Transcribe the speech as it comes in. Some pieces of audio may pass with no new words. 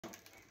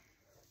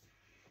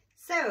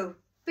So,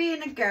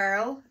 being a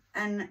girl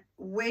and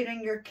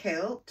wearing your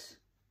kilt,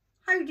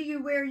 how do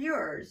you wear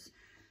yours?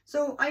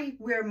 So I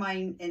wear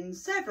mine in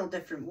several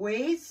different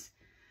ways.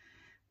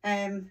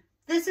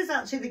 This is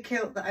actually the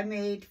kilt that I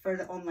made for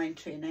the online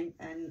training,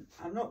 and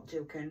I'm not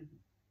joking,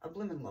 I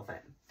blooming love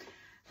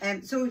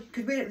it. So you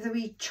could wear it with a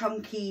wee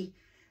chunky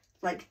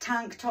like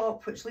tank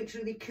top, which looks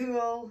really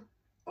cool,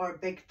 or a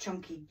big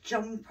chunky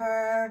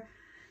jumper.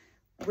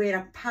 Wear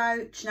a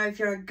pouch. Now if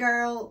you're a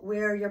girl,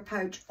 wear your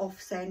pouch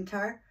off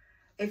centre.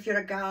 If you're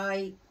a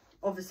guy,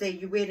 obviously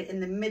you wear it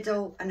in the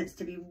middle and it's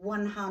to be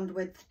one hand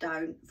width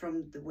down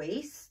from the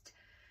waist.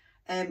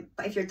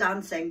 But if you're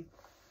dancing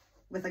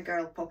with a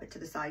girl, pop it to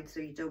the side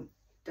so you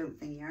don't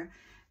think here.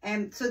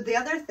 So the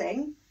other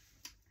thing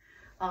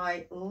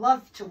I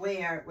love to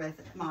wear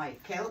with my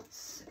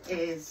kilts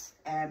is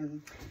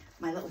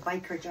my little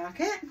biker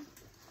jacket,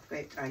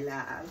 which I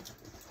love.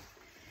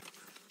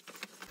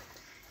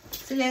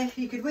 So yeah,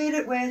 you could wear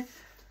it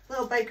with a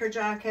little biker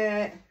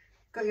jacket,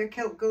 got your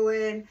kilt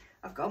going.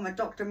 I've got all my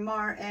Dr.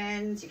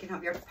 Martens. You can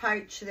have your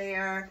pouch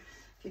there.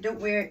 If you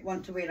don't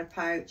want to wear a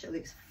pouch, it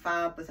looks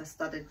fab with a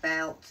studded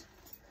belt.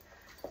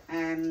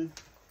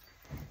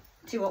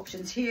 Two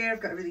options here.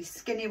 I've got a really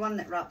skinny one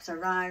that wraps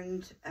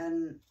around,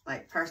 and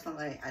like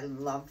personally I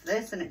love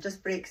this, and it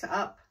just breaks it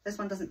up. This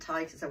one doesn't tie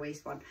because it's a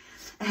waist one.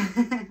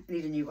 I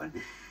need a new one.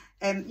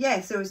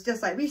 Yeah, so it's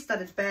just like wee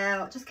studded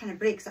belt, just kind of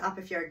breaks it up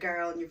if you're a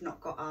girl and you've not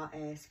got a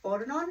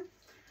sporran on.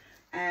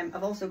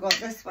 I've also got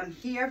this one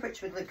here,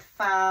 which would look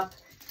fab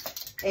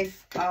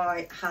if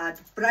I had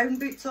brown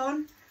boots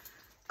on.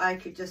 I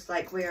could just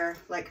like wear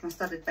like my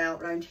studded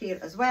belt around here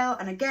as well,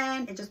 and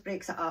again it just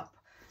breaks it up.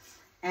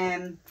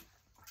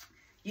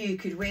 You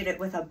could wear it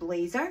with a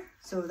blazer,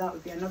 so that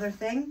would be another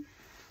thing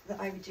that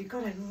I would do.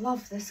 God, I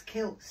love this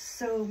kilt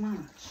so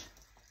much.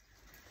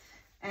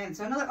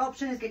 So another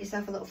option is get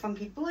yourself a little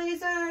funky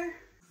blazer.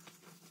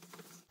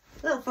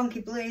 Little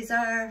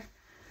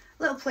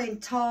plain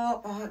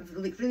top. Oh, it would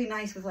look really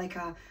nice with like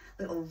a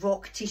little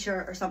rock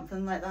t-shirt or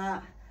something like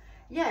that.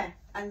 Yeah,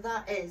 and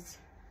that is,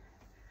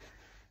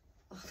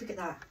 oh look at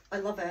that, I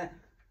love it.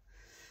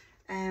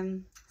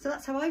 So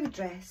that's how I would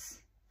dress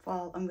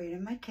while I'm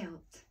wearing my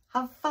kilt.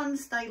 Have fun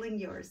styling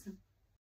yours.